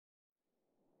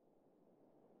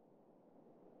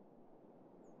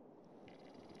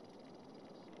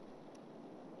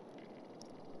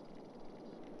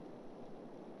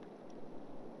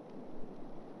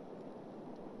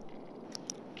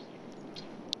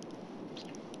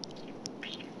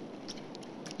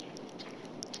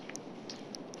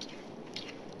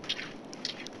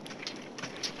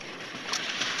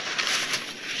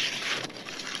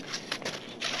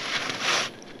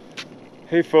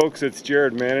Hey folks, it's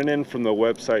Manninen from the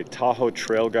website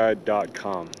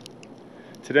TahoeTrailGuide.com.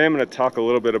 Today I'm going to talk a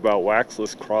little bit about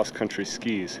waxless cross-country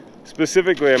skis.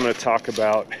 Specifically, I'm going to talk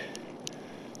about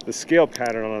the scale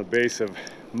pattern on the base of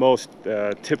most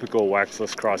typical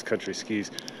waxless cross-country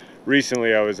skis.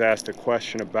 Recently I was asked a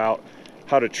question about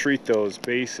how to treat those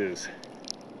bases.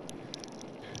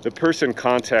 The person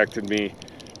contacted me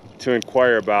to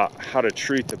inquire about how to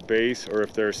treat the base, or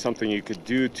if there's something you could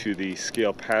do to the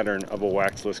scale pattern of a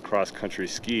waxless cross-country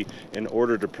ski in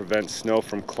order to prevent snow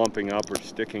from clumping up or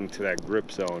sticking to that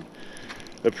grip zone.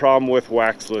 The problem with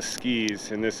waxless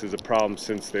skis, and this is a problem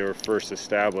since they were first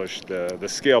established, the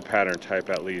scale pattern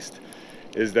type at least,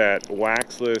 is that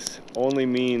waxless only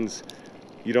means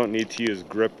you don't need to use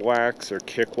grip wax or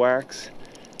kick wax,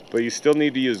 but you still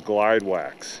need to use glide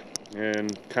wax.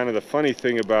 And kind of the funny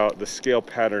thing about the scale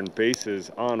pattern bases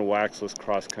on waxless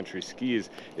cross-country skis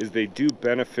is they do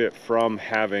benefit from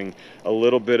having a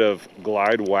little bit of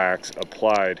glide wax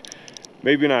applied.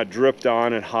 Maybe not dripped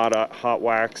on and hot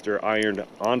waxed or ironed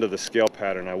onto the scale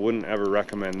pattern. I wouldn't ever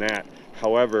recommend that.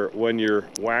 However, when you're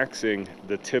waxing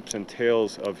the tips and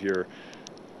tails of your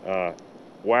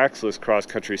waxless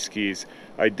cross-country skis,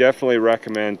 I definitely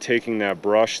recommend taking that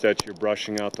brush that you're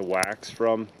brushing out the wax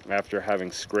from after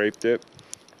having scraped it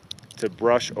to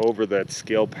brush over that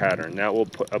scale pattern. That will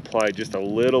apply just a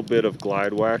little bit of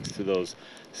glide wax to those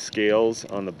scales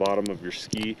on the bottom of your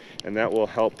ski, and that will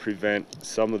help prevent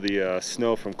some of the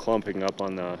snow from clumping up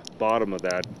on the bottom of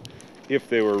that if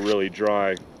they were really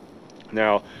dry.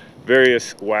 Now,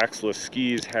 various waxless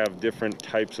skis have different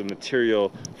types of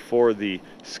material for the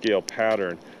scale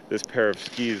pattern. This pair of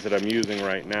skis that I'm using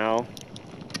right now,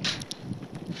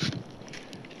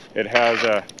 it has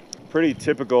a pretty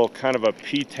typical kind of a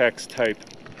P-Tex type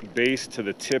base to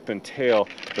the tip and tail,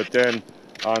 but then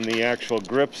on the actual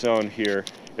grip zone here,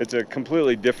 it's a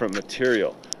completely different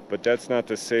material. But that's not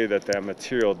to say that that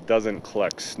material doesn't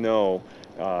collect snow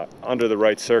under the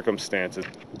right circumstances.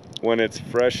 When it's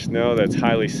fresh snow that's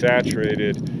highly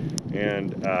saturated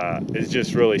and is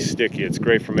just really sticky, it's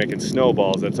great for making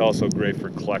snowballs. That's also great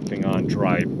for collecting on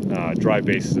dry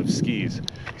bases of skis.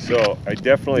 So I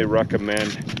definitely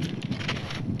recommend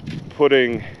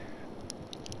putting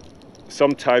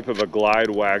some type of a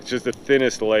glide wax, just the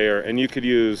thinnest layer, and you could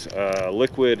use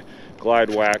liquid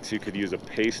glide wax, you could use a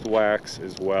paste wax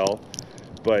as well.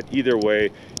 But either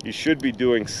way, you should be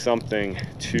doing something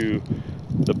to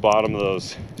the bottom of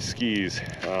those skis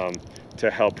to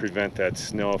help prevent that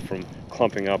snow from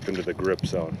clumping up into the grip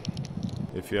zone.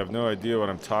 If you have no idea what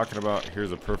I'm talking about,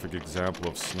 here's a perfect example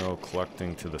of snow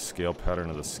collecting to the scale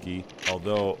pattern of the ski.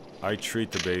 Although I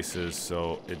treat the bases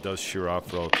so it does shear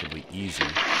off relatively easy.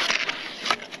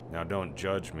 Now don't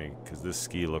judge me, because this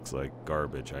ski looks like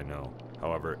garbage, I know.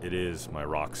 However, it is my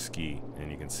rock ski,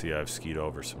 and you can see I've skied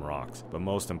over some rocks. But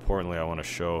most importantly, I want to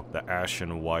show the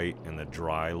ashen white and the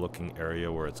dry looking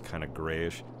area where it's kind of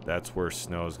grayish. That's where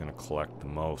snow is going to collect the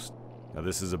most. Now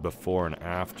this is a before and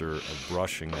after of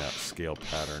brushing that scale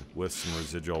pattern with some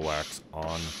residual wax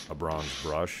on a bronze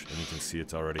brush, and you can see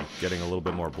it's already getting a little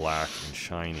bit more black and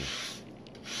shiny.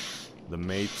 The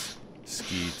mate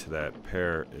ski to that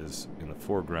pair is in the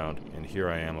foreground, and here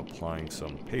I am applying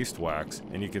some paste wax,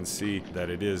 and you can see that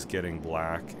it is getting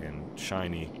black and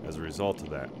shiny as a result of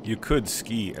that. You could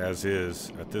ski as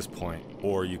is at this point,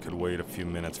 or you could wait a few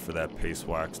minutes for that paste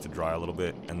wax to dry a little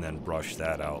bit and then brush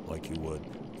that out like you would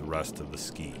the rest of the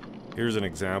ski. Here's an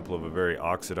example of a very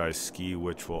oxidized ski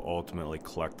which will ultimately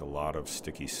collect a lot of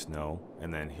sticky snow.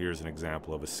 And then here's an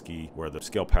example of a ski where the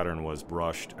scale pattern was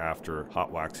brushed after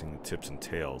hot waxing the tips and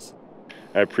tails.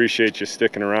 I appreciate you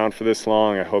sticking around for this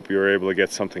long. I hope you were able to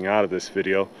get something out of this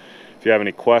video. If you have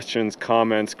any questions,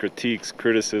 comments, critiques,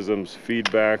 criticisms,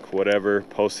 feedback, whatever,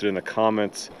 post it in the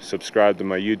comments. Subscribe to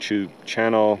my YouTube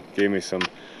channel. Give me some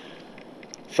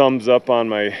thumbs up on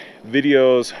my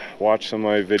videos. Watch some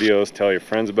of my videos. Tell your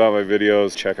friends about my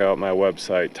videos. Check out my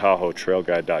website,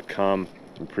 TahoeTrailGuide.com.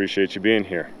 Appreciate you being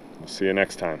here. We'll see you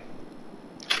next time.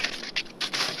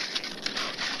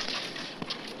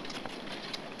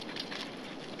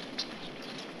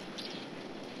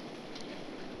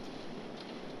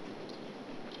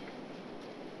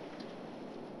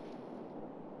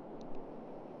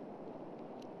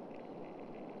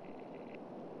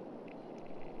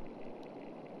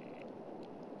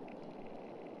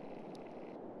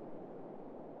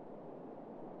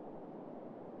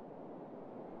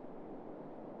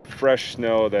 Fresh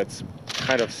snow that's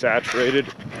kind of saturated.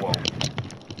 Whoa.